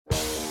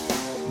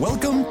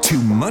Welcome to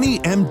Money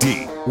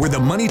MD, where the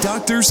money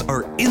doctors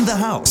are in the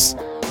house.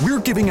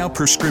 We're giving out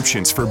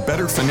prescriptions for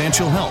better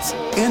financial health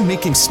and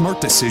making smart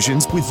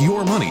decisions with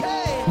your money.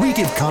 We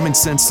give common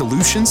sense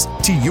solutions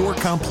to your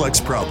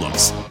complex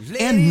problems.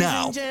 And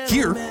now,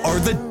 here are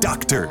the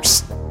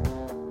doctors.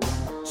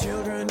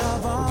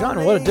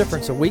 John, what a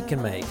difference a week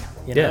can make,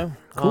 you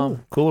know?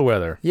 Cooler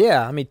weather.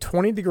 Yeah, I mean,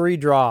 20-degree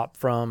drop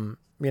from,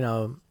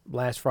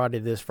 last Friday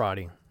to this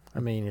Friday. I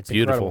mean, it's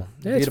beautiful.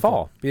 Incredible. Yeah, it's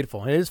fall.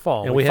 Beautiful. It is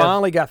fall. And we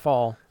finally got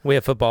fall. We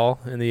have football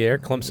in the air.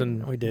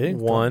 Clemson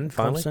won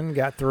finally. Clemson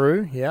got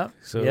through,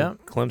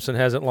 Clemson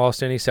hasn't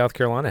lost any. South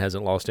Carolina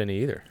hasn't lost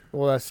any either.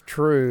 Well, that's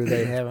true.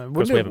 They haven't. Of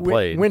course, we haven't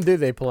played. When do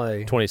they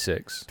play?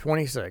 26.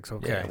 26,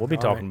 okay. Yeah, we'll be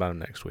talking about them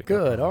next week.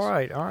 Good. All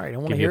right. I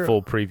want to Give hear you a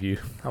full preview.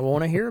 I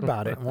want to hear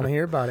about it.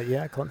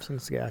 Yeah,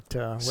 Clemson's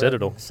got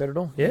Citadel.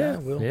 Citadel? Yeah,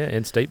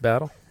 in-state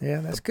battle. Yeah,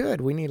 that's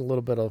good. We need a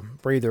little bit of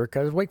breather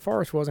because Wake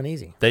Forest wasn't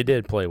easy. They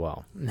did play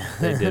well.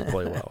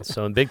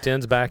 So, and Big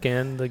Ten's back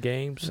in the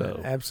game.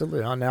 So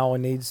absolutely. Now it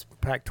needs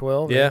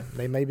Pac-12. Yeah.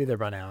 They may be there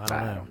by now. I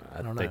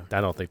don't know.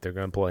 I don't think they're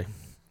going to play.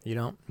 You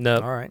don't? No.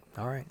 All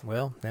right.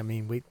 Well, I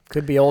mean, we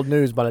could be old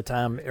news by the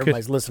time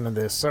everybody's listening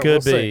to this. So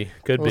Could be.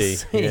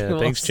 Yeah,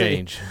 things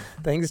change.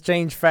 Things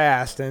change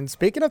fast. And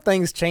speaking of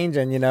things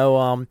changing,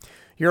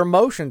 your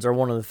emotions are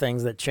one of the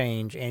things that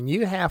change, and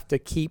you have to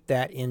keep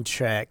that in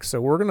check.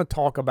 So we're going to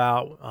talk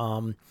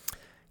about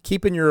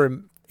keeping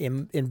your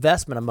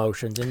investment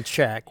emotions in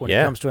check when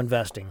it comes to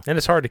investing. And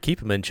it's hard to keep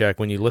them in check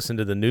when you listen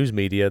to the news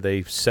media.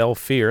 They sell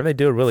fear, and they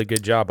do a really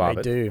good job of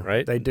it. They do.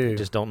 Right? They do. They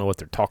just don't know what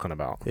they're talking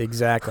about.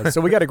 Exactly.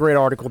 So we got a great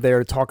article there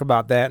to talk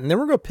about that. And then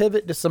we're going to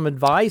pivot to some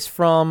advice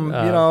from,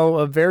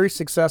 a very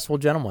successful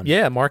gentleman.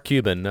 Yeah, Mark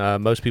Cuban.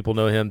 Most people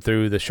know him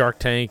through the Shark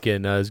Tank,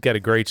 and he's got a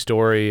great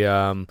story.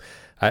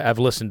 I've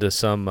listened to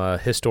some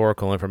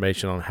historical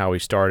information on how he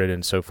started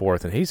and so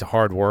forth, and he's a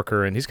hard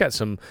worker, and he's got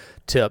some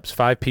tips,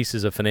 5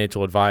 pieces of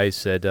financial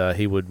advice that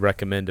he would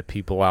recommend to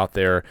people out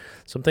there.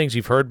 Some things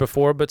you've heard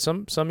before, but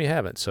some you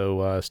haven't,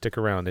 so stick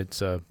around.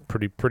 It's a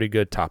pretty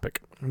good topic.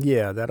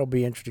 Yeah, that'll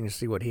be interesting to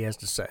see what he has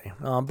to say.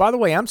 By the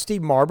way, I'm Steve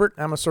Marbert.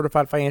 I'm a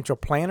certified financial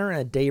planner and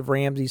a Dave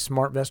Ramsey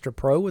SmartVestor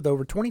Pro with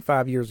over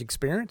 25 years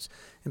experience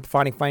in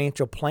providing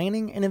financial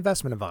planning and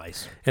investment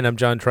advice. And I'm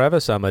John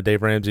Travis. I'm a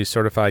Dave Ramsey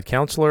certified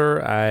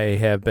counselor. I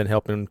have been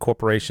helping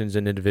corporations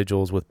and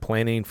individuals with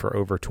planning for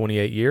over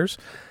 28 years.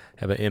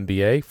 I have an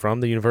MBA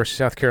from the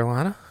University of South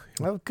Carolina.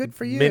 Well, good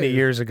for you. Many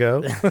years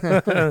ago.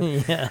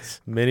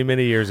 Yes.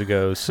 Many years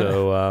ago.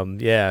 So,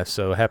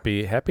 so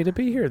happy to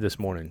be here this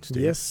morning,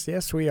 Steve.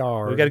 Yes, we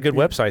are. We got a good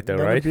website, though,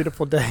 right? A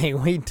beautiful day.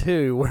 We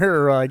do.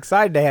 We're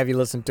excited to have you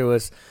listen to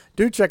us.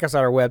 Do check us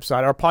out our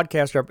website. Our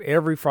podcasts are up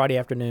every Friday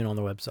afternoon on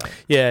the website.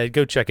 Yeah,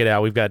 go check it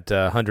out. We've got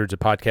hundreds of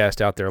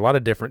podcasts out there, a lot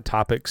of different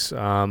topics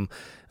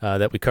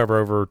that we cover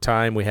over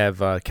time. We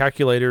have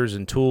calculators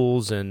and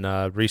tools and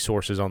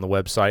resources on the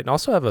website, and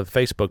also have a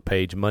Facebook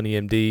page, Money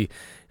MD.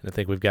 And I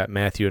think we've got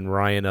Matthew and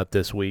Ryan up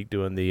this week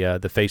doing the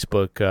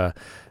Facebook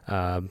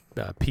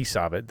piece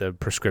of it, the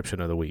prescription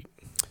of the week.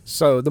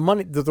 So the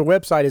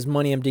website is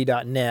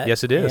moneymd.net.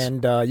 Yes, it is.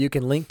 And you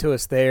can link to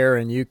us there,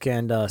 and you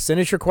can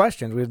send us your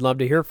questions. We'd love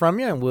to hear from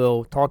you, and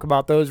we'll talk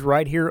about those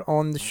right here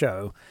on the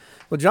show.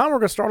 Well, John, we're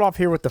going to start off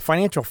here with the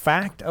financial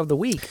fact of the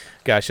week.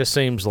 Gosh, this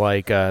seems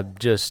like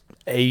just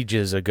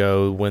ages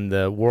ago when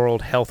the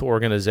World Health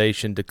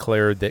Organization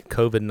declared that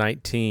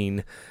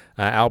COVID-19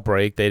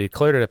 outbreak, they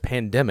declared it a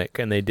pandemic,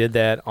 and they did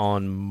that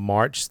on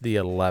March the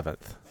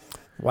 11th.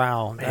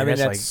 Wow. Man, I mean,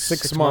 that's like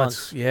 6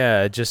 months.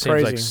 Yeah, it just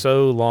seems Crazy. like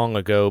so long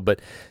ago.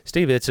 But,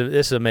 Steve,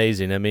 it's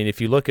amazing. I mean,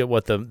 if you look at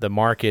what the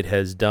market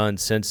has done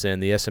since then,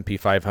 the S&P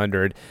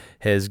 500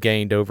 has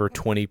gained over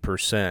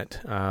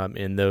 20%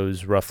 in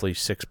those roughly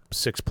six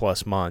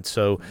plus months.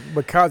 So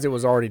because it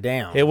was already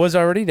down. It was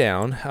already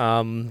down.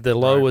 The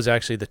low was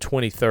actually the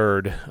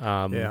 23rd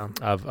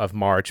of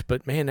March.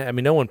 But, man, I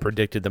mean, no one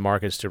predicted the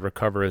markets to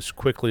recover as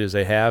quickly as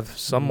they have.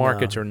 Some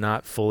markets are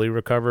not fully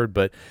recovered,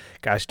 but,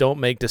 gosh, don't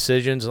make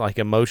decisions like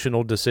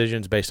emotional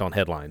decisions based on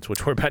headlines,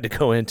 which we're about to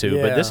go into.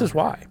 Yeah. But this is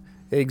why.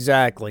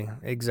 Exactly.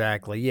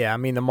 Yeah, I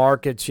mean, the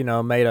markets,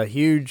 made a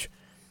huge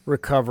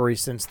recovery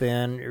since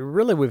then.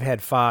 Really, we've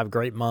had 5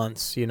 great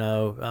months,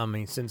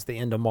 since the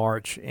end of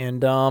March.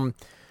 And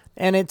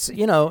it's,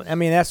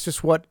 that's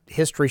just what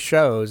history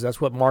shows.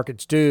 That's what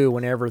markets do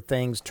whenever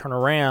things turn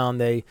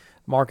around.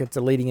 Market's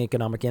a leading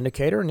economic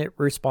indicator, and it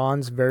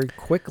responds very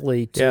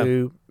quickly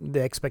to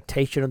the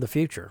expectation of the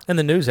future. And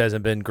the news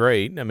hasn't been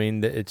great. I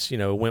mean, it's,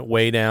 went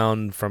way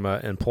down from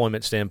an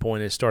employment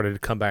standpoint. It started to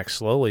come back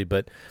slowly,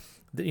 but,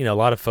 a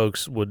lot of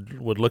folks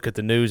would look at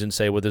the news and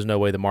say, well, there's no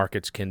way the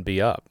markets can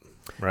be up.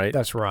 Right?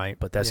 That's right.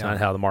 But that's not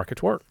how the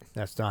markets work.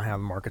 That's not how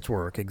the markets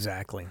work,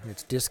 exactly.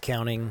 It's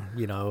discounting,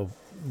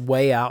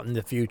 way out in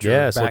the future.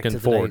 Yeah, it's back looking to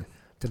forward.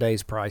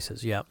 Today's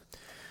prices, yep.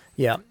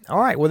 Yeah. All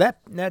right, well,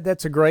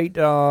 that's a great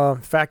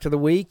fact of the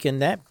week,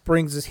 and that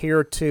brings us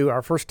here to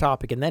our first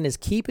topic, and that is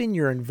keeping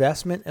your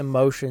investment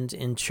emotions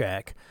in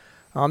check.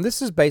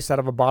 This is based out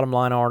of a Bottom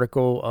Line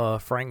article,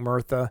 Frank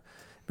Murtha,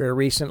 very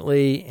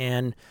recently,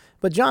 and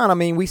But John, I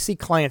mean, we see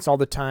clients all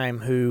the time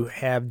who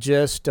have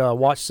just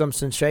watched some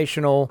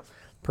sensational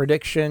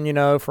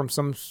prediction, from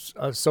some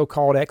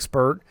so-called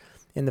expert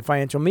in the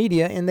financial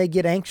media, and they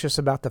get anxious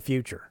about the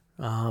future.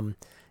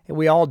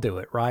 We all do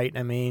it, right?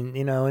 I mean,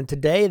 and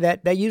today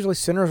that usually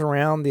centers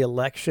around the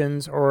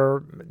elections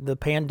or the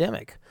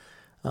pandemic.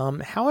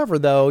 However,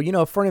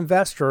 though, for an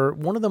investor,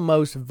 one of the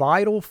most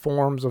vital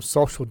forms of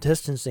social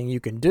distancing you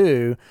can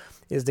do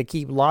is to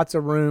keep lots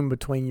of room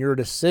between your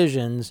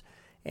decisions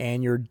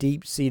and your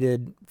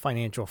deep-seated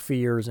financial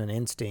fears and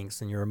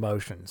instincts and your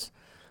emotions.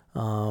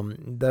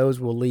 Those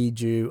will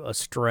lead you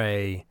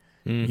astray,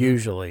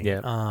 usually.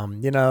 Yeah.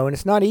 And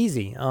it's not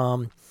easy.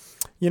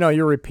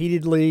 You're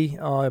repeatedly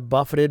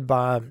buffeted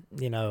by,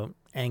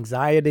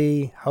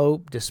 anxiety,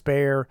 hope,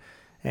 despair,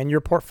 and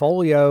your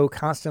portfolio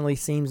constantly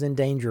seems in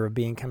danger of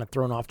being kind of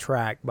thrown off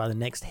track by the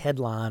next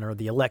headline or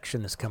the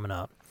election that's coming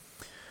up.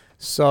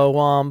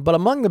 So, but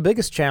among the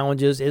biggest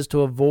challenges is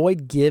to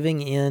avoid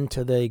giving in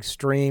to the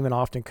extreme and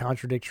often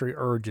contradictory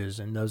urges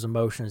and those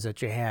emotions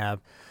that you have.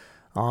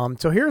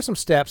 So here are some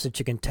steps that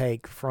you can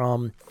take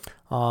from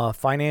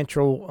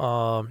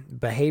financial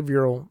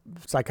behavioral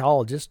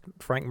psychologist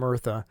Frank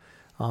Murtha,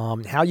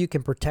 how you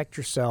can protect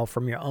yourself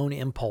from your own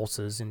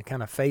impulses and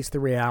kind of face the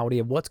reality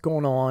of what's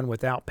going on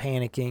without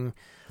panicking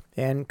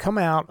and come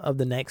out of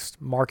the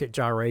next market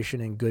gyration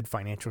in good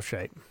financial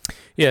shape.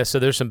 Yeah, so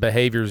there's some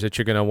behaviors that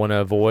you're going to want to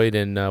avoid,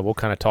 and we'll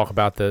kind of talk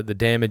about the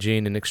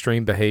damaging and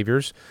extreme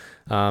behaviors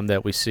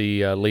that we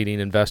see leading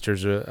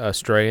investors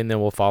astray, and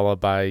then we'll follow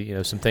up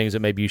by some things that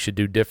maybe you should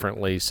do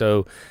differently.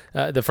 So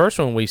the first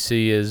one we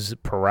see is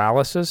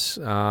paralysis,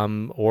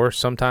 or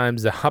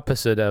sometimes the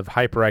opposite of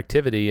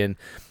hyperactivity, and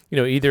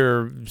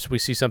either we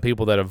see some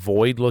people that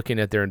avoid looking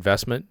at their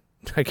investment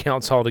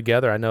accounts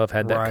altogether. I know I've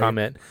had that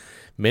comment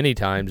many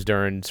times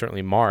during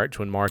certainly March,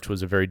 when March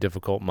was a very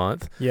difficult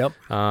month. Yep.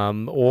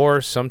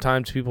 Or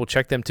sometimes people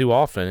check them too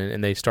often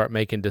and they start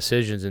making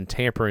decisions and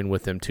tampering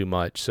with them too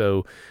much.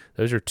 So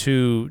those are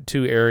two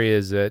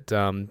areas that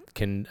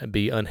can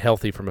be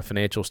unhealthy from a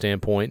financial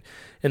standpoint.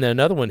 And then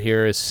another one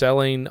here is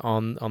selling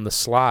on the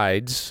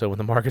slides. So when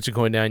the markets are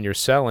going down, you're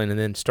selling and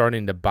then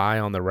starting to buy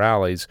on the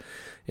rallies.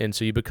 And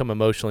so you become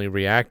emotionally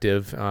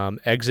reactive,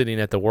 exiting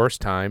at the worst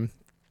time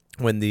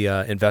when the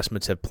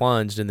investments have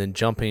plunged, and then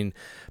jumping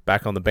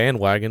back on the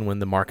bandwagon when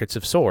the markets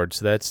have soared.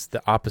 So that's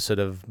the opposite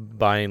of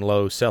buying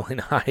low, selling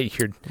high.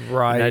 You're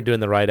not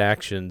doing the right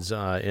actions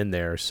in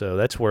there. So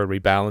that's where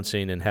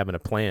rebalancing and having a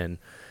plan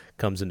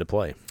comes into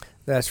play.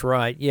 That's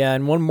right. Yeah,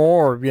 and one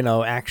more,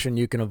 action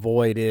you can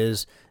avoid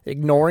is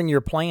ignoring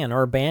your plan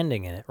or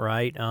abandoning it,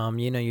 right?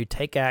 You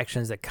take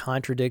actions that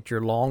contradict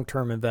your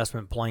long-term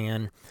investment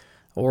plan,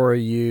 or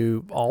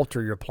you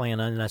alter your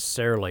plan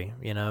unnecessarily,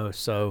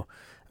 So,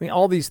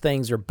 all these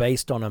things are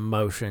based on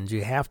emotions.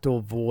 You have to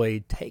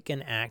avoid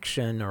taking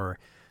action or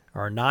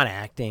not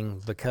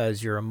acting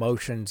because your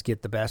emotions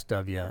get the best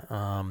of you.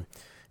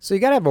 So you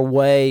got to have a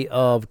way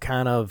of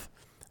kind of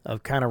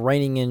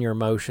reining in your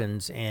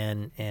emotions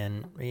and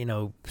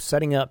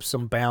setting up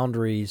some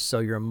boundaries so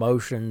your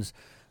emotions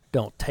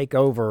don't take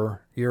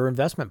over your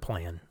investment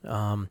plan.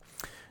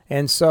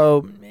 And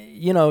so,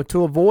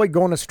 to avoid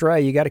going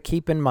astray, you got to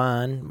keep in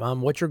mind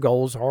what your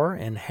goals are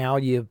and how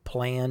you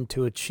plan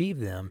to achieve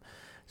them.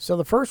 So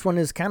the first one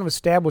is kind of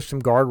establish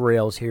some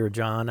guardrails here,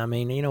 John. I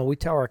mean, we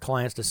tell our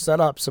clients to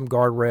set up some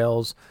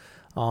guardrails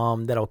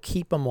that'll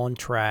keep them on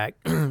track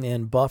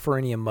and buffer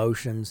any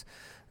emotions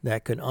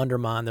that could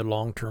undermine their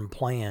long-term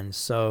plans.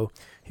 So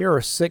here are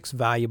 6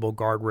 valuable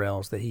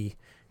guardrails that he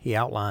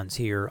outlines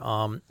here.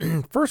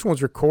 First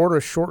one's record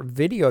a short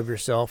video of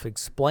yourself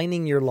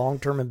explaining your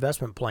long-term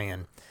investment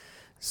plan.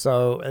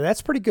 So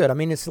that's pretty good. I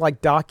mean, it's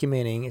like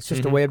documenting. It's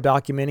just a way of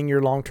documenting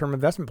your long-term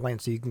investment plan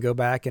so you can go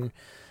back and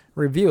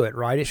review it,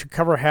 right? It should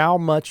cover how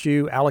much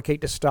you allocate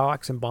to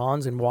stocks and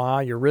bonds and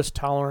why, your risk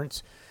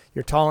tolerance,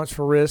 your tolerance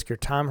for risk, your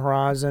time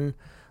horizon.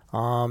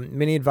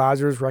 Many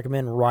advisors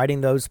recommend writing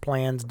those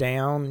plans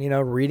down,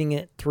 reading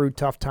it through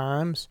tough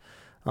times.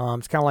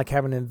 It's kind of like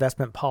having an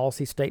investment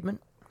policy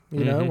statement,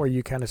 where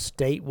you kind of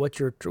state what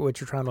you're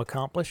trying to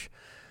accomplish.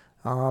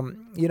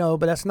 But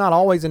that's not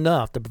always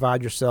enough to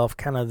provide yourself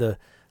kind of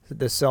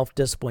the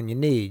self-discipline you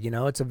need.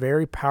 It's a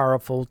very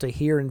powerful to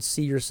hear and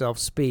see yourself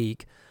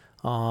speak.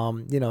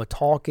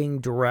 Talking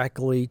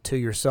directly to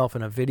yourself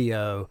in a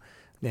video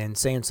and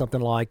saying something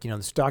like,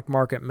 the stock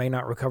market may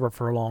not recover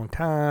for a long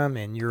time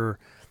and you're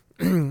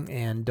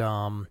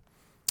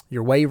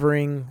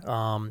wavering,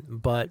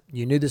 but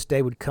you knew this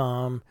day would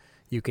come.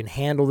 You can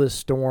handle this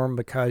storm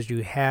because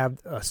you have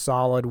a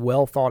solid,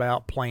 well thought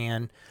out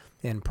plan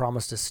and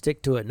promise to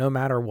stick to it no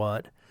matter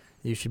what.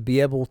 You should be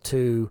able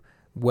to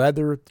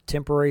weather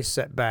temporary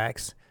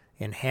setbacks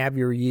and have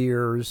your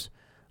years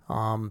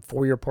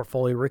for your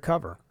portfolio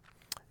recover.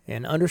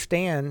 And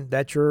understand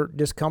that your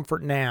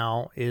discomfort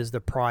now is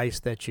the price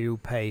that you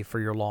pay for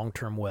your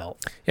long-term wealth.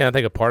 Yeah, I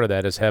think a part of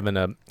that is having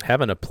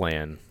a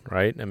plan,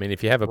 right? I mean,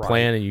 if you have a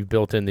plan and you've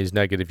built in these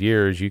negative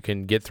years, you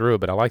can get through it.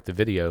 But I like the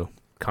video.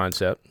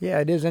 concept. Yeah,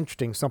 it is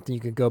interesting. Something you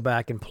could go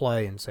back and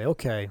play and say,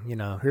 okay,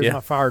 here's Yeah. my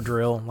fire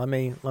drill. Let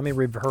me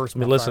reverse. Let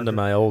me listen to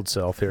my old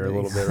self here a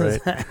little bit, right?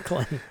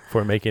 Exactly.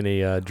 Before making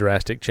any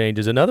drastic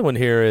changes. Another one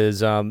here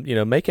is,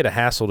 make it a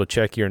hassle to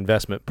check your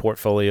investment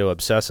portfolio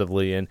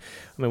obsessively. And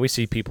I mean, we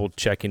see people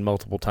checking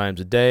multiple times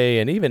a day,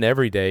 and even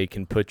every day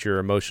can put your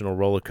emotional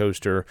roller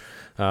coaster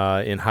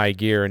in high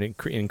gear, and it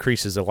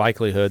increases the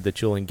likelihood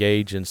that you'll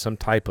engage in some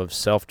type of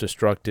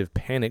self-destructive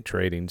panic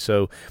trading.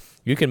 So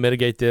you can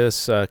mitigate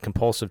this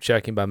compulsive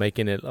checking by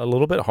making it a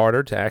little bit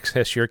harder to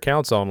access your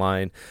accounts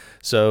online.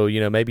 So,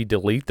 maybe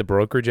delete the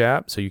brokerage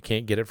app so you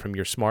can't get it from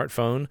your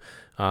smartphone.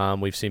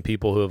 We've seen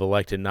people who have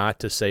elected not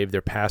to save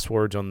their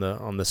passwords on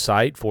the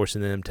site,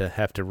 forcing them to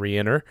have to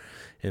re-enter.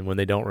 And when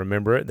they don't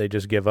remember it, they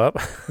just give up.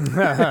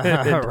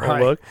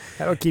 Right. Look.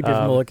 That'll keep you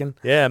from looking.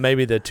 Yeah,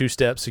 maybe the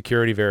two-step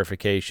security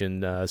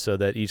verification so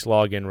that each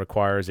login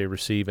requires they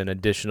receive an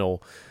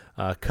additional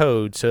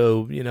code.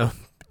 So,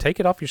 take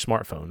it off your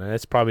smartphone. And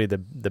that's probably the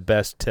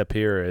best tip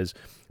here is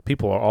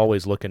people are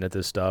always looking at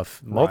this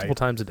stuff multiple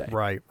times a day.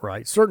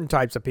 Right. Certain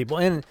types of people.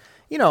 And,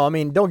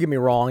 don't get me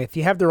wrong. If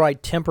you have the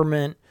right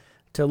temperament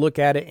to look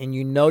at it and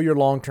your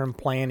long-term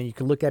plan and you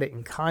can look at it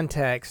in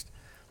context,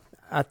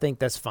 I think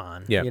that's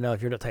fine. Yeah.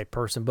 If you're the type of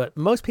person. But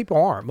most people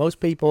aren't. Most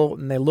people,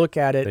 when they look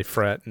at it, they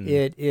fret. And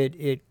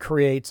it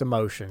creates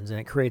emotions and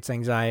it creates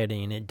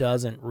anxiety and it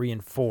doesn't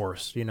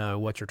reinforce,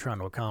 what you're trying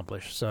to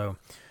accomplish. So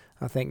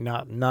I think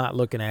not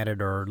looking at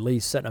it, or at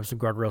least setting up some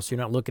guardrails so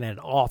you're not looking at it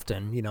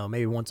often,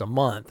 maybe once a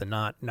month and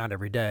not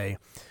every day,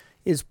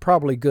 is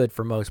probably good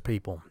for most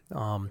people.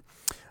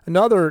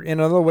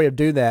 Another way to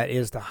do that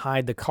is to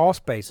hide the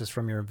cost basis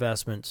from your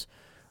investments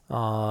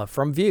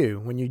from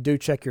view when you do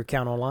check your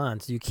account online,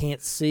 so you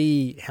can't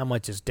see how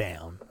much is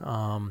down.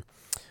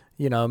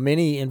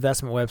 Many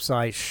investment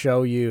websites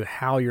show you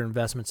how your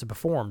investments have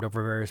performed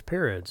over various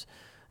periods,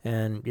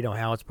 and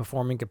how it's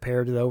performing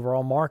compared to the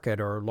overall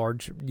market, or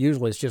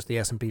usually it's just the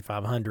S&P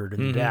 500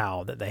 and the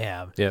Dow that they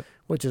have,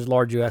 which is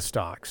large U.S.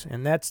 stocks.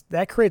 And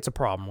that creates a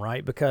problem,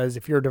 right? Because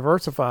if you're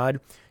diversified,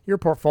 your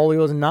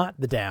portfolio is not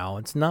the Dow.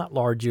 It's not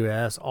large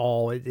U.S.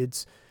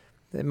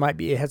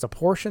 It has a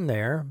portion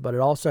there, but it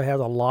also has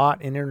a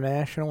lot in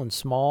international and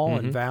small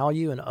and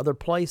value and other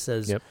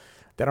places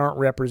that aren't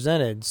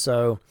represented.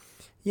 So,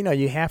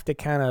 you have to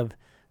kind of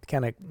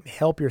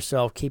help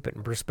yourself keep it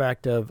in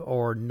perspective,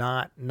 or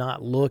not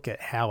look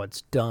at how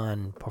it's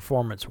done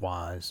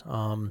performance-wise.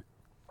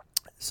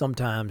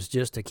 Sometimes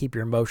just to keep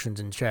your emotions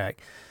in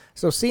check.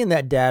 So seeing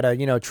that data,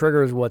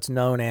 triggers what's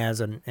known as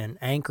an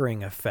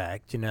anchoring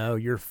effect.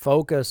 Your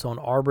focus on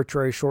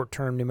arbitrary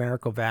short-term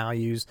numerical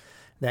values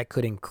that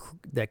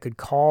could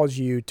cause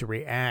you to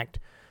react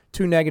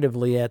too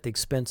negatively at the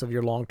expense of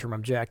your long-term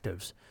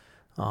objectives.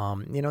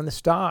 And the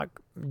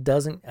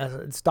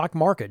stock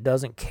market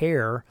doesn't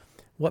care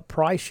what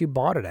price you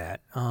bought it at.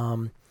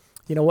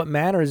 What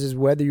matters is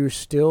whether you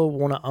still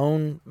want to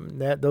own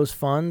those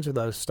funds or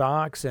those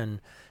stocks, and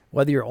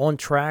whether you're on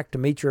track to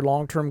meet your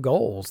long-term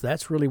goals.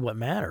 That's really what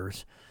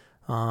matters.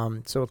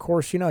 So, of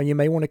course, you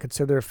may want to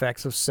consider the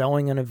effects of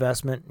selling an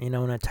investment, in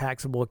a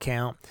taxable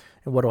account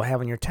and what it'll have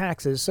on your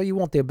taxes. So you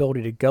want the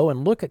ability to go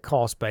and look at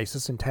cost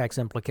basis and tax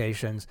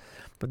implications,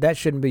 but that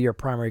shouldn't be your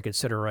primary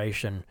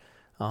consideration,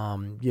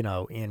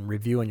 in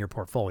reviewing your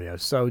portfolio.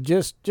 So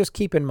just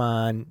keep in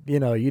mind,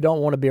 you don't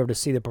want to be able to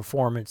see the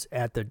performance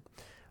at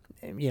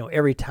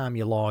every time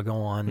you log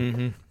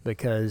on,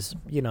 because,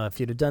 if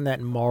you'd have done that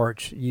in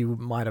March, you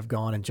might have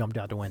gone and jumped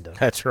out the window.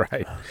 That's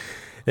right.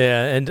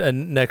 Yeah,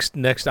 and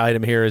next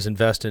item here is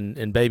invest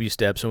in baby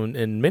steps.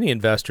 And many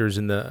investors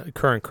in the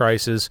current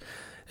crisis,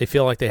 they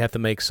feel like they have to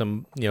make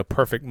some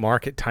perfect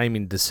market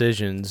timing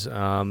decisions,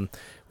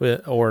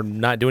 or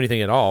not do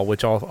anything at all,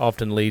 which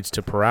often leads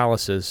to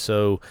paralysis.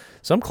 So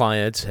some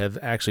clients have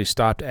actually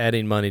stopped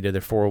adding money to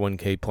their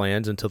 401k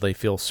plans until they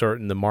feel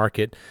certain the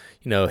market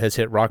has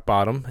hit rock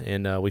bottom,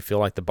 and we feel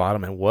like the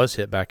bottom was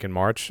hit back in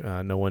March.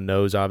 No one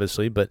knows,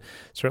 obviously, but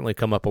certainly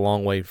come up a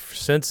long way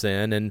since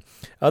then. And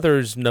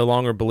others no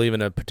longer believe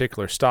in a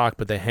particular stock,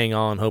 but they hang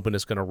on hoping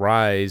it's going to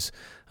rise,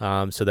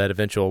 so that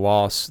eventual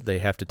loss they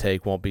have to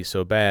take won't be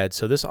so bad.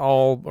 So this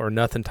all or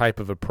nothing type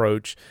of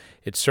approach,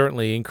 it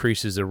certainly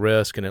increases the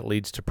risk, and it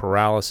leads to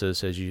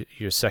paralysis as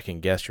you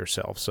second guess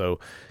yourself.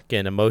 So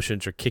again,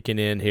 emotions are kicking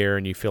in here,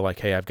 and you feel like,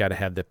 hey, I've got to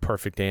have the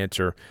perfect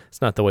answer.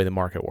 It's not the way the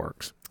market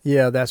works.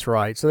 Yeah, that's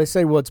right. So they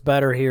say what's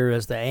better here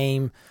is the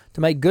aim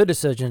to make good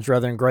decisions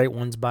rather than great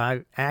ones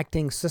by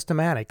acting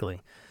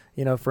systematically.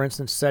 For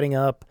instance, setting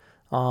up,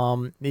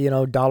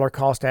 dollar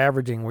cost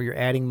averaging, where you're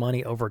adding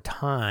money over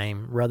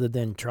time rather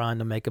than trying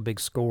to make a big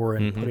score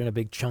and put in a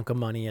big chunk of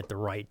money at the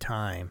right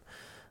time.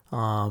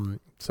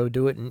 So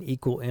do it in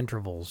equal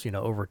intervals,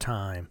 over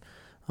time,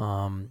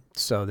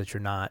 so that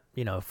you're not,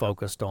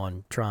 focused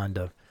on trying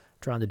to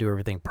do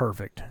everything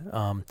perfect.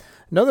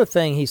 Another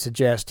thing he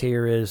suggests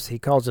here is, he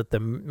calls it the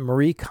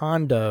Marie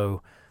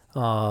Kondo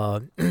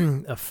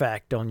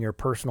effect on your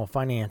personal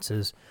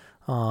finances.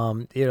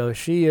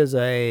 She is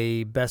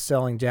a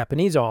best-selling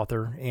Japanese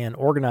author and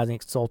organizing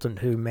consultant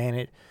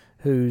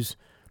whose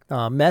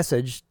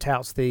message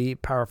touts the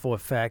powerful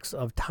effects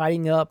of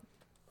tidying up,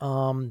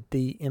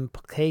 the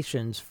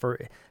implications for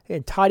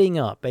tidying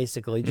up,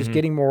 basically, just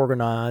getting more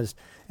organized.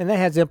 And that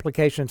has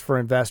implications for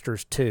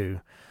investors,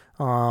 too.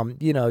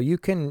 You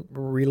can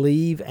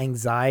relieve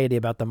anxiety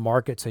about the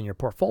markets in your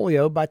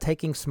portfolio by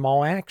taking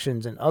small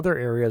actions in other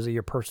areas of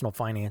your personal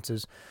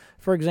finances.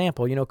 For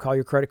example, call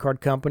your credit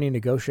card company,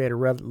 negotiate a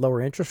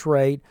lower interest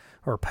rate,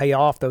 or pay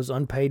off those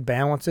unpaid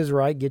balances,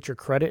 right? Get your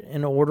credit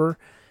in order.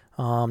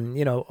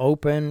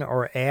 Open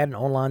or add an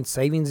online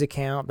savings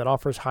account that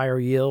offers higher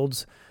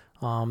yields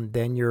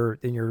than your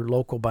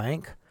local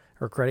bank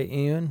or credit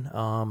union.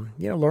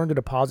 Learn to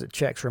deposit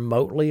checks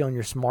remotely on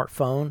your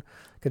smartphone.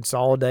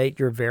 Consolidate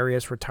your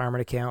various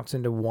retirement accounts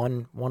into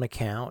one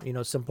account.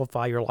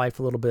 Simplify your life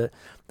a little bit.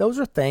 Those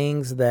are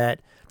things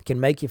that can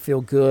make you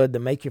feel good, that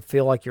make you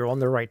feel like you're on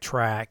the right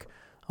track.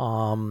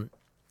 And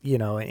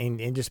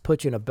just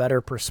put you in a better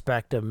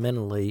perspective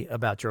mentally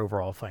about your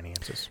overall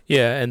finances.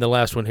 Yeah, and the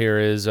last one here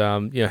is,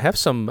 have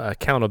some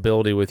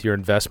accountability with your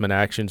investment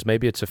actions.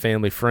 Maybe it's a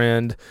family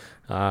friend,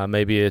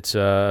 maybe it's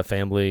a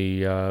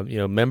family,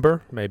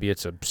 member, maybe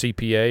it's a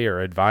CPA or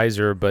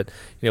advisor. But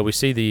we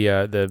see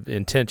the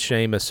intense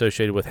shame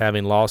associated with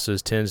having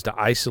losses tends to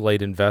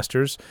isolate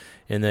investors,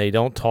 and they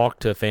don't talk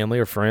to family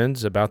or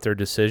friends about their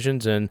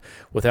decisions. And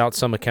without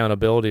some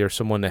accountability or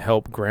someone to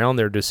help ground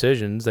their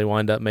decisions, they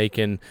wind up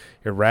making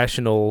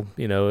irrational,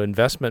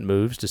 investment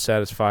moves to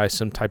satisfy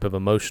some type of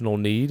emotional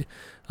need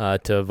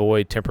to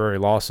avoid temporary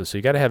losses. So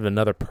you got to have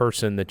another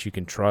person that you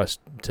can trust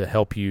to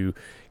help you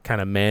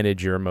kind of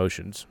manage your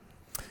emotions.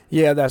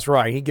 Yeah, that's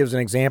right. He gives an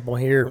example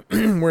here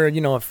where,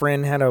 a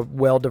friend had a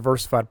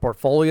well-diversified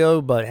portfolio,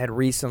 but had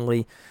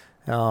recently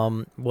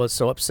was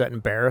so upset and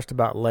embarrassed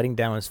about letting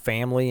down his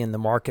family in the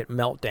market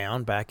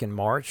meltdown back in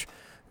March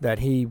that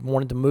he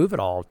wanted to move it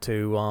all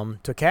to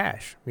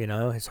cash,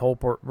 his whole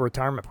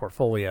retirement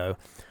portfolio.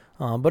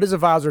 But his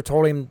advisor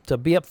told him to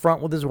be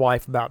upfront with his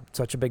wife about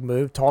such a big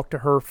move, talk to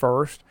her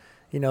first,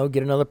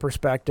 get another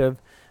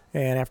perspective.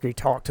 And after he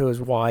talked to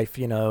his wife,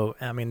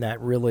 that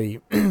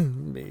really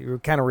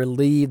kind of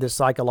relieved the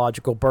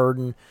psychological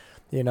burden.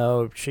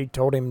 She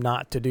told him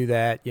not to do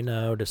that,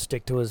 to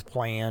stick to his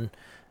plan.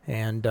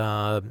 And,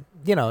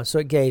 so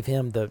it gave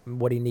him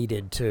what he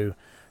needed to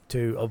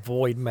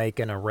avoid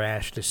making a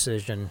rash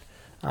decision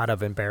out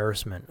of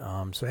embarrassment.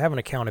 So having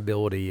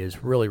accountability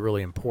is really,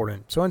 really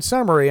important. So in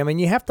summary,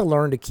 you have to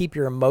learn to keep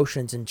your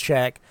emotions in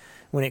check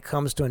when it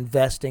comes to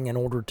investing in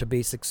order to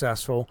be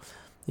successful.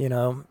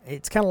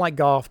 It's kind of like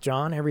golf,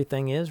 John.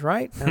 Everything is,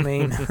 right?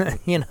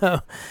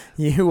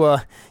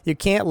 You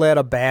can't let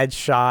a bad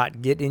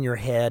shot get in your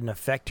head and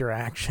affect your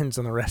actions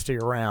on the rest of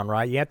your round,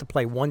 right? You have to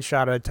play one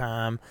shot at a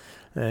time,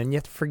 and you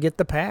have to forget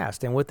the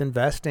past. And with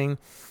investing,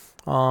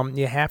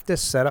 you have to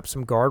set up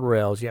some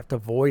guardrails. You have to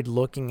avoid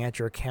looking at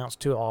your accounts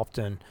too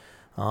often,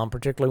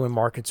 particularly when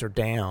markets are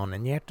down.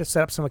 And you have to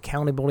set up some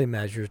accountability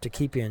measures to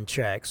keep you in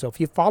check. So if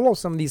you follow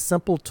some of these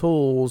simple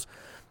tools,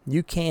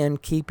 you can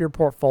keep your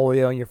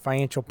portfolio and your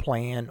financial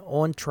plan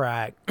on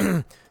track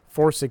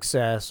for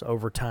success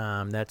over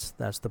time. That's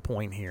the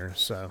point here.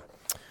 So,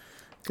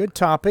 good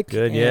topic.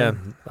 Good, yeah.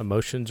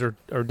 Emotions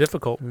are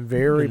difficult.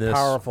 Very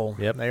powerful.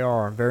 Yep. They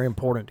are very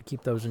important to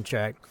keep those in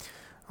check.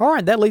 All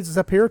right, that leads us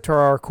up here to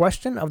our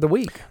question of the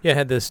week. Yeah, I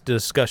had this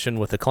discussion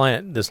with a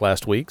client this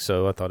last week,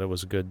 so I thought it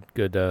was a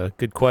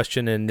good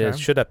question. And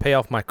should I pay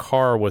off my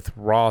car with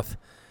Roth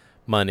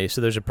money?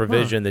 So there's a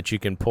provision that you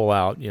can pull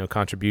out,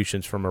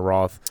 contributions from a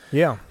Roth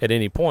at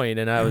any point.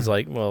 And I was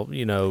like, well,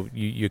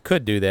 you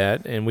could do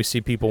that. And we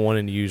see people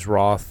wanting to use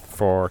Roth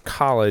for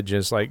college. And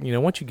it's like,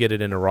 once you get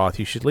it in a Roth,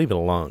 you should leave it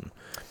alone.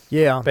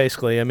 Yeah.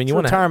 Basically, you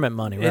want retirement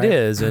money, right? It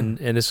is. And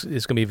it's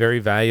going to be very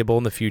valuable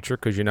in the future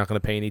because you're not going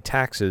to pay any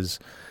taxes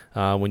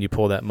when you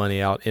pull that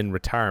money out in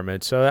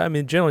retirement. So,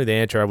 generally the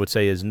answer I would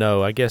say is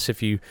no. I guess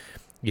if you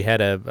had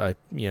a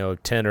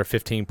 10 or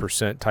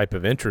 15% type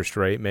of interest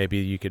rate, maybe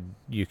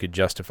you could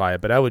justify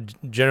it. But I would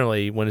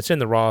generally, when it's in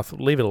the Roth,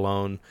 leave it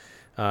alone.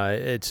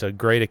 It's a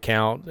great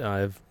account.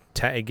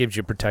 It gives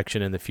you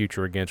protection in the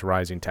future against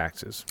rising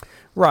taxes.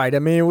 Right.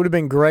 It would have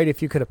been great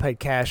if you could have paid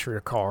cash for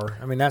your car.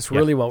 That's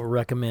really what we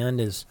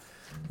recommend is,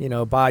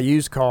 buy a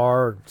used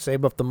car,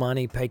 save up the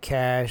money, pay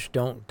cash.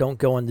 Don't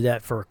go into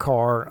debt for a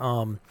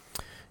car.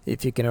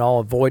 If you can at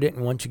all avoid it,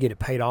 and once you get it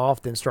paid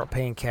off, then start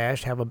paying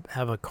cash. Have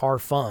a car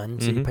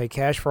fund, so you pay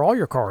cash for all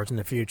your cars in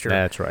the future.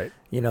 That's right.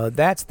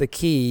 That's the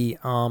key.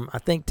 I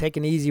think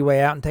taking the easy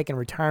way out and taking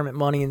retirement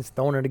money and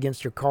throwing it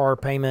against your car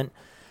payment,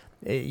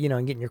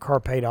 and getting your car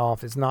paid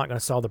off is not going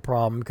to solve the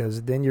problem,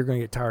 because then you're going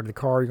to get tired of the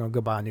car. You're going to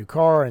go buy a new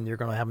car, and you're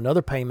going to have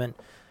another payment,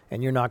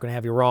 and you're not going to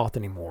have your Roth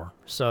anymore.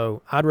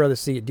 So I'd rather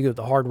see it do it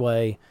the hard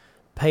way.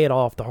 Pay it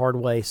off the hard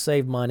way,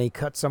 save money,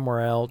 cut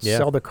somewhere else,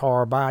 sell the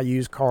car, buy a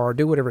used car,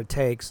 do whatever it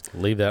takes.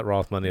 Leave that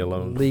Roth money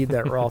alone. Leave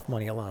that Roth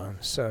money alone.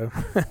 So,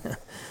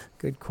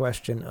 good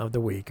question of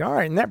the week. All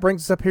right, and that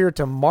brings us up here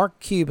to Mark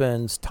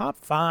Cuban's top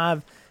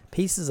 5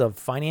 pieces of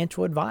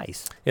financial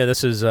advice. Yeah,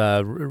 this is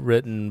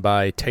written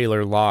by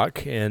Taylor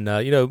Locke. And,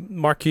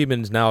 Mark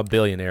Cuban's now a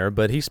billionaire,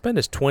 but he spent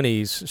his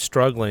 20s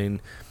struggling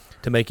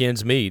to make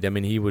ends meet. I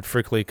mean, he would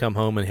frequently come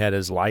home and had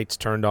his lights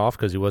turned off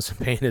because he wasn't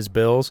paying his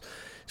bills.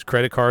 His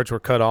credit cards were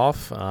cut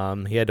off.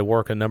 He had to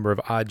work a number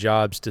of odd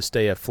jobs to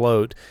stay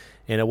afloat.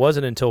 And it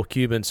wasn't until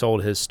Cuban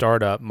sold his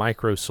startup,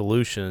 Micro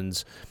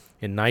Solutions,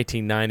 in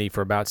 1990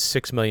 for about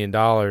 $6 million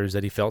that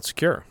he felt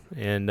secure.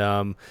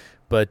 And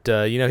but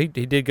he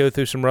did go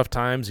through some rough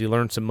times. He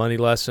learned some money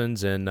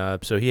lessons, and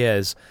so he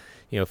has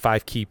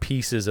 5 key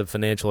pieces of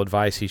financial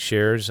advice he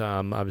shares.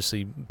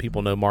 Obviously,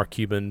 people know Mark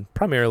Cuban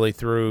primarily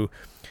through,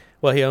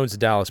 well, he owns the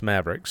Dallas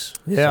Mavericks.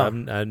 Yeah.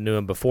 So I knew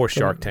him before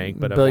Shark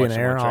Tank, but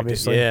billionaire, I've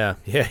watched him on Shark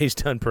Tank. obviously. Yeah, he's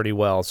done pretty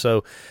well.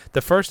 So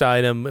the first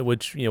item,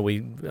 which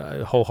we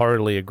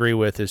wholeheartedly agree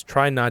with, is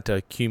try not to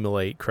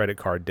accumulate credit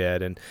card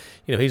debt. And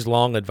he's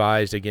long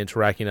advised against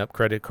racking up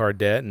credit card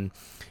debt, and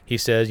he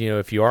says,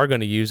 if you are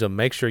going to use them,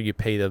 make sure you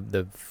pay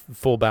the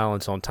full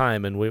balance on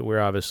time. And we're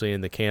obviously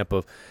in the camp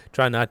of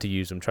try not to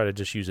use them. Try to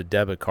just use a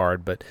debit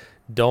card, but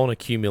don't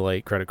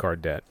accumulate credit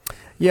card debt.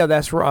 Yeah,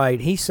 that's right.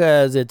 He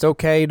says it's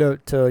okay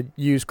to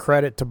use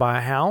credit to buy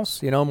a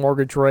house.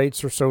 Mortgage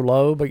rates are so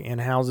low,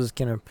 and houses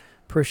can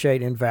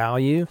appreciate in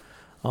value.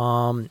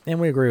 And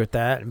we agree with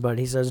that. But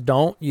he says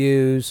don't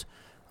use,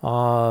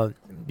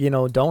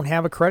 don't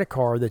have a credit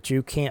card that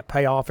you can't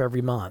pay off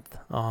every month.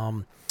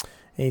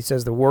 And he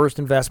says the worst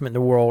investment in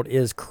the world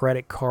is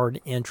credit card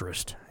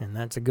interest, and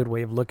that's a good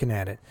way of looking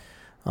at it.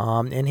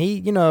 And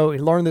he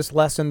learned this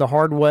lesson the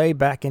hard way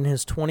back in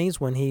his 20s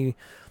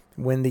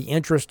when the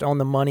interest on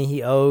the money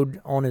he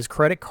owed on his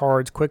credit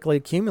cards quickly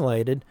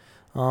accumulated.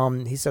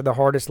 He said the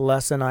hardest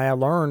lesson I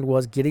learned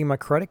was getting my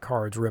credit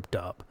cards ripped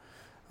up.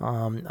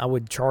 I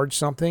would charge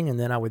something, and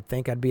then I would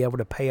think I'd be able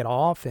to pay it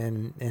off,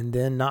 and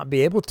then not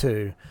be able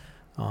to.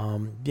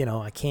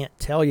 I can't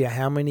tell you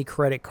how many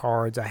credit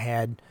cards I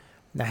had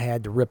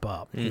to rip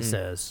up, he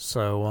says.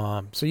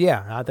 So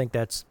yeah, I think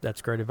that's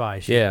great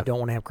advice. Yeah. You don't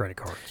want to have credit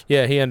cards.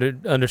 Yeah, he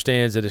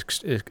understands that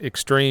it's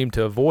extreme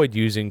to avoid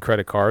using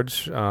credit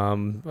cards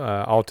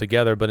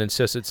altogether, but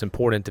insists it's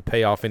important to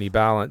pay off any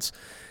balance.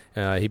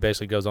 He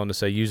basically goes on to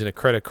say using a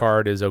credit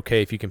card is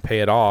okay if you can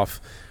pay it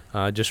off.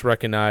 Just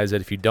recognize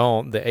that if you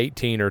don't, the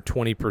 18 or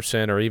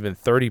 20% or even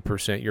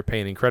 30% you're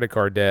paying in credit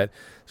card debt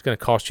is going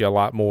to cost you a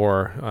lot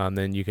more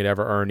than you could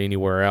ever earn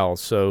anywhere else.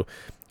 So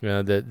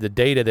the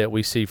data that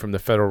we see from the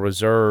Federal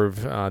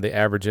Reserve, the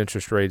average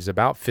interest rate is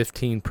about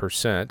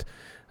 15%.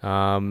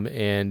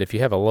 And if you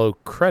have a low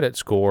credit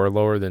score,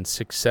 lower than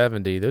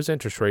 670, those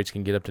interest rates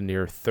can get up to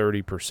near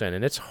 30%.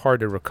 And it's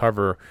hard to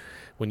recover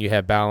when you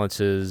have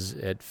balances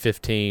at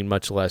 15,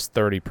 much less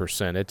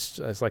 30%.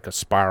 It's like a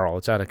spiral.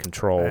 It's out of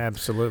control.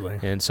 Absolutely.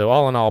 And so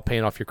all in all,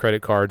 paying off your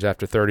credit cards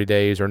after 30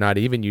 days or not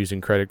even using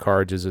credit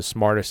cards is the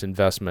smartest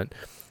investment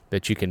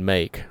that you can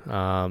make.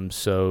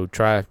 So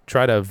try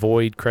to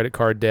avoid credit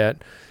card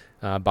debt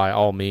by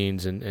all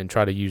means, and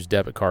try to use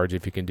debit cards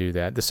if you can do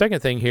that. The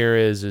second thing here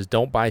is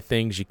don't buy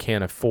things you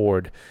can't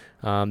afford.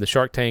 The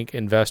Shark Tank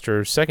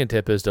investor's second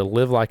tip is to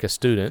live like a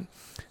student.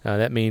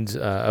 That means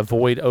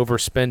avoid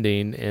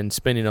overspending and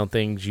spending on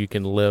things you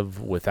can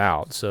live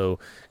without. So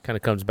kind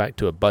of comes back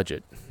to a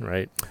budget,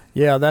 right?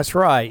 Yeah, that's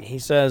right. He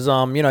says,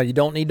 you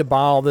don't need to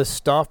buy all this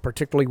stuff,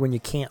 particularly when you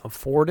can't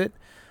afford it.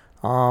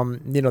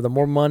 The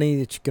more money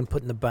that you can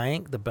put in the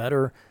bank, the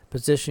better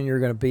position you're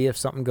going to be if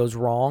something goes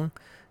wrong.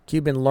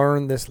 Cuban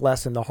learned this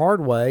lesson the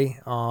hard way,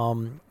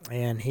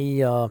 and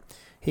he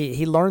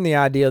learned the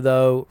idea,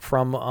 though,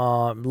 from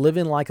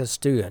living like a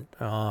student,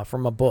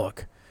 from a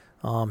book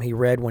he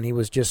read when he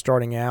was just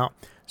starting out.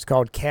 It's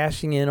called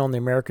Cashing In on the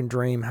American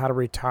Dream, How to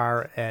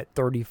Retire at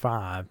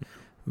 35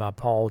 by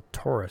Paul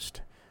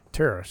Tourist.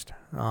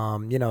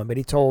 But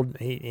he told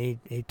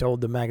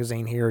the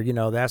magazine here,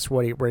 that's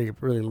where he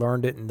really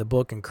learned it, and the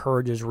book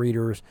encourages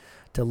readers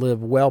to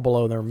live well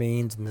below their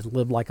means and to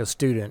live like a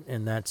student,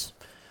 and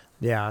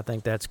I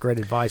think that's great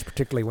advice,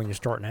 particularly when you're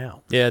starting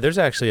out. Yeah, there's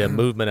actually a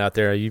movement out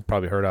there. You've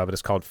probably heard of it.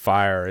 It's called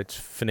FIRE. It's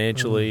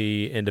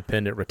Financially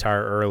Independent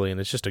Retire Early, and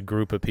it's just a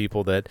group of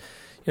people that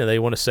they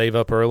want to save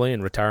up early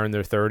and retire in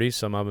their 30s,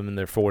 some of them in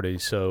their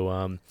 40s.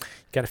 So you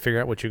got to figure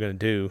out what you're going to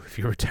do if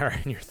you retire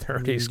in your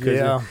 30s, because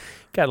you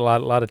got a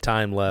lot of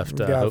time left.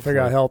 You got to figure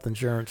out health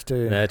insurance,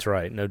 too. That's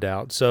right, no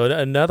doubt. So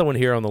another one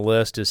here on the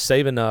list is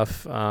save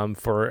enough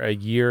for a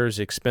year's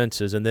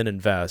expenses and then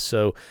invest.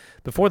 So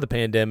before the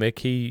pandemic,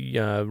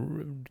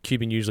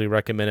 Cuban usually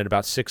recommended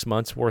about 6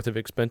 months worth of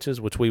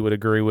expenses, which we would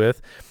agree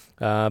with.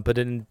 But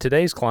in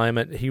today's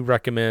climate, he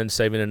recommends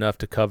saving enough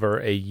to cover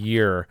a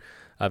year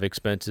of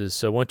expenses.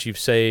 So once you've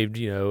saved,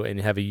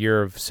 and have a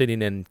year of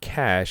sitting in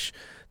cash,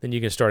 then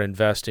you can start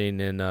investing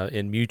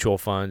in mutual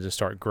funds and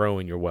start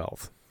growing your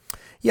wealth.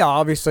 Yeah,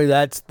 obviously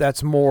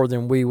that's more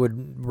than we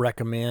would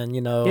recommend.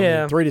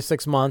 3 to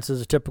 6 months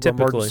is a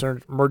typical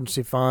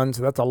emergency fund.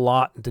 So that's a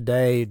lot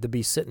today to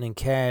be sitting in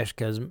cash,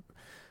 because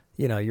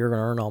you're going to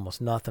earn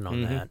almost nothing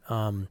on that.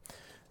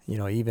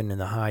 even in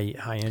the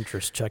high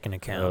interest checking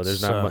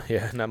accounts. Oh,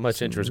 there's not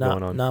much interest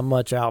going on. Not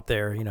much out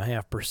there.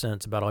 0.5%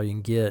 is about all you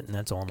can get, and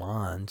that's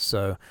online.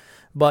 So,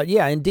 but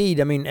yeah, indeed.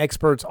 I mean,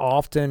 experts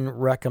often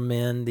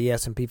recommend the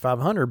S&P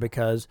 500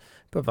 because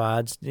it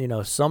provides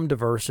some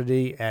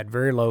diversity at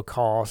very low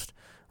cost,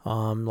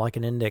 like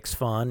an index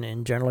fund,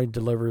 and generally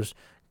delivers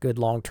good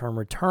long-term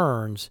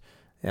returns.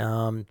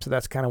 So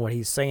that's kind of what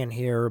he's saying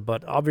here,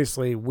 but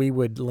obviously we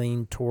would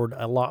lean toward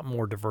a lot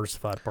more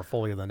diversified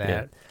portfolio than that.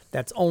 Yeah.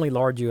 That's only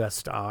large U.S.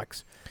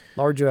 stocks.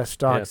 Large U.S.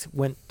 stocks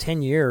went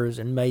 10 years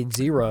and made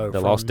zero.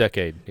 The lost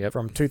decade. Yep.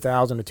 From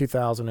 2000 to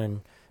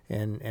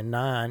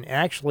 2009.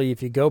 Actually,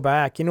 if you go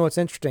back, it's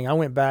interesting. I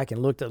went back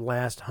and looked at the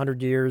last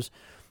 100 years,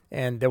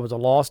 and there was a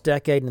lost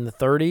decade in the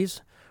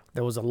 30s.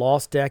 There was a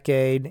lost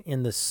decade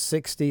in the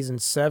 60s and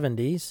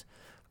 70s.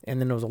 And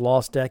then there was a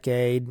lost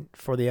decade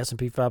for the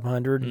S&P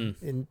 500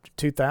 in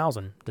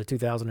 2000 to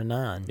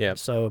 2009. Yep.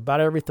 So about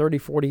every 30,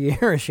 40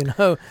 years,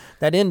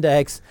 that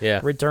index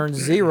returns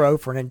zero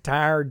for an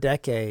entire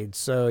decade.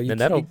 So you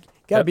got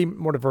to be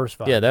more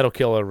diversified. Yeah, that'll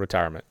kill a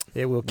retirement.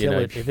 It will kill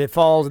it. If it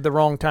falls at the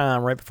wrong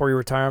time, right before your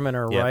retirement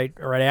or right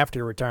after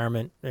your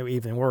retirement,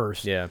 even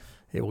worse. Yeah.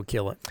 It will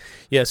kill it.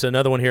 Yeah, so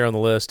another one here on the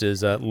list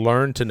is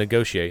learn to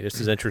negotiate.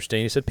 This is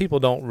interesting. He said people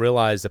don't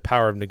realize the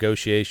power of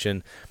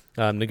negotiation.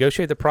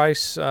 Negotiate the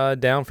price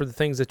down for the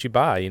things that you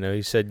buy.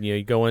 He said,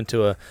 you go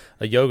into a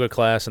yoga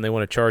class and they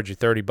want to charge you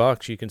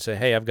 $30. You can say,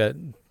 hey, I've got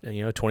a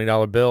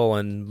 $20 bill,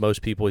 and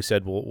most people, he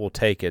said, will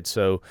take it.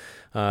 So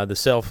the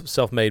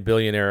self-made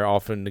billionaire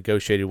often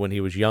negotiated when he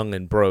was young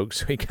and broke,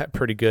 so he got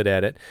pretty good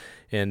at it.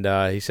 And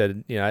he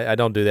said, I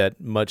don't do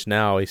that much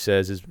now. He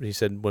said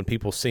when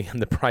people see him,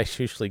 the price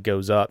usually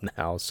goes up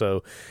now.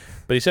 So,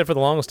 but he said for the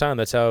longest time,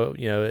 that's how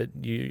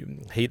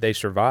they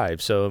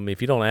survive. So I mean,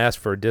 if you don't ask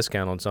for a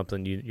discount on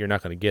something, you're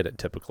not going to get it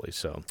typically.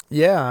 So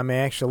yeah, I mean,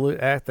 actually,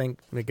 I think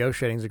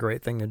negotiating is a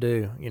great thing to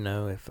do.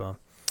 If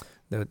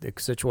the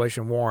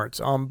situation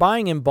warrants.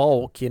 Buying in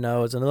bulk,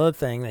 is another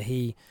thing that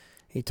he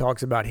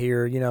talks about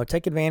here.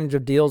 Take advantage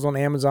of deals on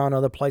Amazon,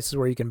 other places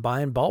where you can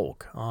buy in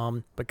bulk.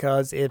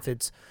 Because if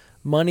it's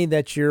money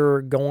that you're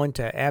going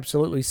to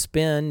absolutely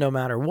spend no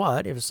matter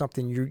what, if it's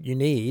something you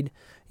need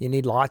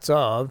lots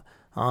of,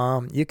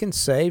 you can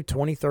save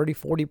 20, 30,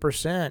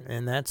 40%,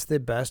 and that's the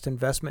best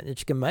investment that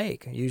you can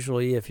make.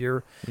 Usually if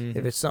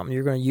it's something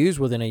you're going to use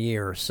within a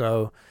year.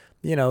 So,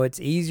 it's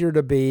easier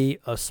to be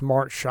a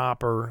smart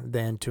shopper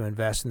than to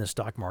invest in the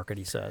stock market,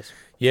 he says.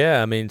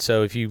 Yeah, I mean,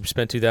 so if you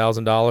spend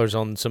 $2,000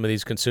 on some of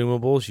these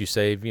consumables, you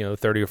save,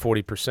 30 or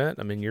 40%.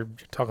 I mean, you're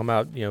talking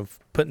about,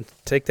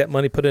 take that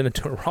money, put it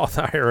into a Roth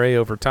IRA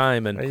over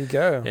time, and there you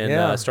go,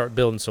 and start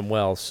building some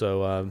wealth.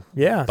 So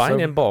buying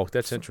in bulk,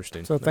 that's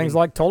interesting. So things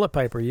like toilet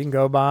paper, you can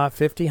go buy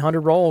 50,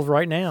 100 rolls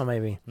right now,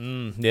 maybe.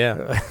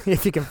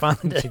 If you can find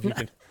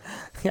it.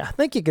 Yeah, I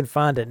think you can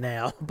find it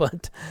now,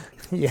 but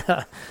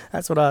yeah,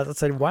 that's what I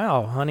said.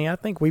 Wow, honey, I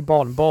think we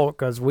bought in bulk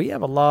because we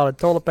have a lot of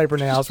toilet paper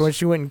now. So when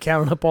she went and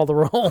counted up all the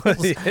rolls,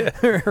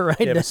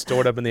 right,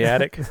 stored up in the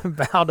attic.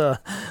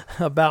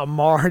 about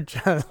March,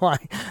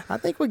 I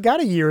think we got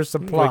a year's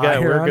supply.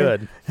 We're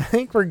good. I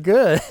think we're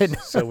good.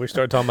 So we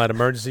start talking about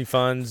emergency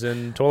funds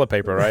and toilet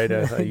paper, right?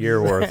 A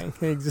year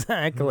worth.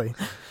 Exactly.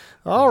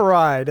 All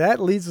right, that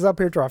leads us up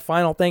here to our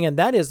final thing, and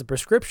that is the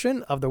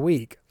prescription of the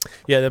week.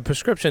 Yeah, the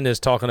prescription is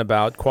talking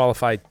about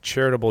qualified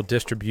charitable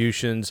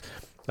distributions.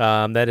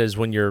 That is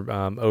when you're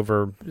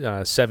over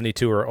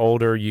 72 or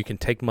older, you can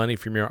take money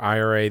from your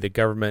IRA. The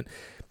government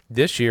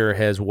this year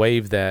has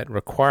waived that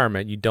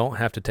requirement. You don't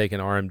have to take an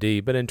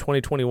RMD, but in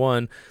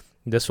 2021,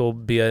 this will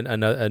be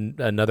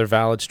another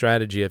valid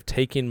strategy of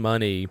taking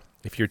money,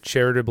 if you're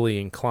charitably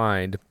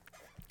inclined,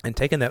 and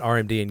taking that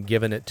RMD and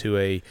giving it to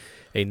a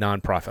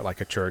nonprofit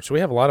like a church. So we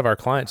have a lot of our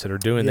clients that are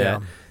doing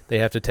that. They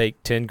have to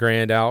take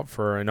 $10,000 out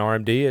for an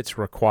RMD. It's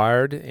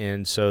required,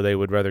 and so they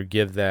would rather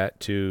give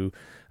that to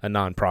a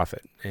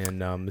nonprofit,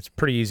 and it's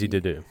pretty easy to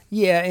do.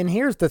 Yeah, and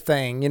here's the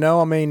thing,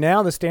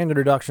 now the standard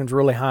deduction's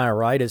really high,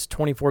 right? It's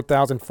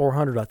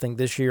 $24,400, I think,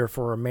 this year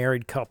for a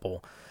married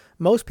couple.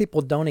 Most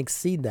people don't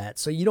exceed that,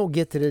 so you don't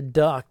get to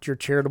deduct your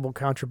charitable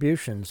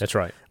contributions. That's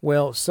right.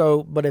 Well,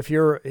 but if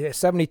you're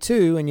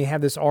 72 and you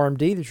have this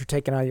RMD that you're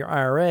taking out of your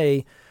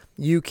IRA,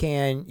 you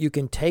can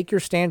take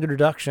your standard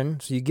deduction,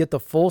 so you get the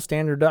full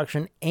standard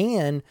deduction,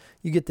 and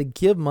you get to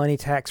give money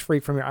tax-free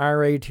from your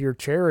IRA to your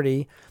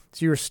charity,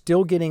 so you're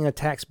still getting a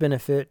tax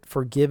benefit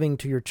for giving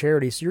to your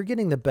charity. So you're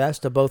getting the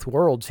best of both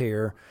worlds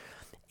here,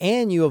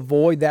 and you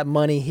avoid that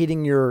money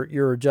hitting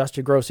your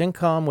adjusted gross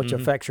income, which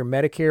affects your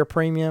Medicare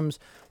premiums,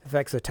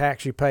 affects the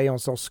tax you pay on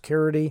Social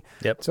Security.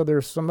 Yep. So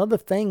there's some other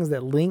things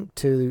that link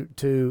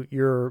to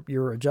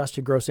your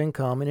adjusted gross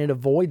income, and it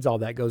avoids all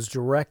that. Goes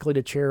directly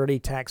to charity,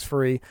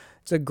 tax-free.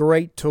 It's a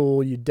great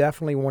tool. You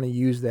definitely want to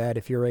use that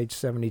if you're age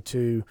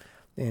 72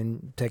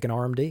 and taking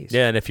RMDs.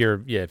 Yeah, and if you're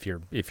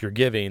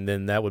giving,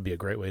 then that would be a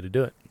great way to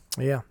do it.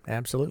 Yeah,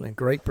 absolutely.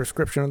 Great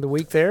prescription of the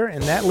week there.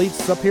 And that leads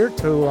us up here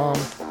to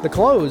the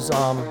close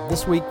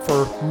this week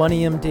for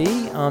Money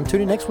MD.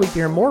 Tune in next week to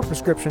hear more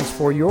prescriptions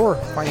for your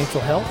financial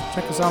health.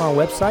 Check us out on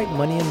our website,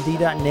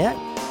 moneymd.net.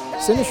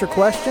 Send us your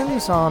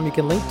questions. You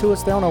can link to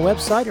us there on our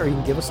website, or you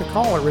can give us a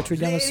call at Richard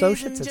Young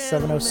Associates at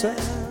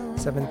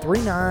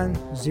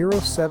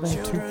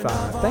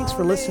 706-739-0725. Thanks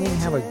for listening.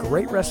 Have a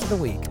great rest of the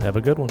week. Have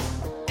a good one.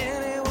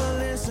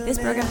 This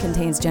program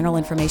contains general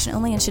information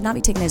only and should not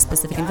be taken as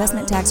specific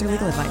investment, tax, or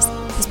legal advice.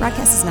 This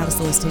broadcast is not a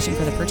solicitation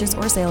for the purchase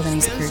or sale of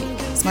any security.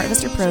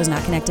 SmartVestor Pro is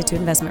not connected to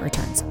investment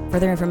returns.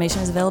 Further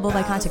information is available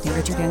by contacting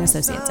Richard Young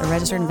Associates, a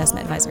registered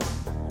investment advisor.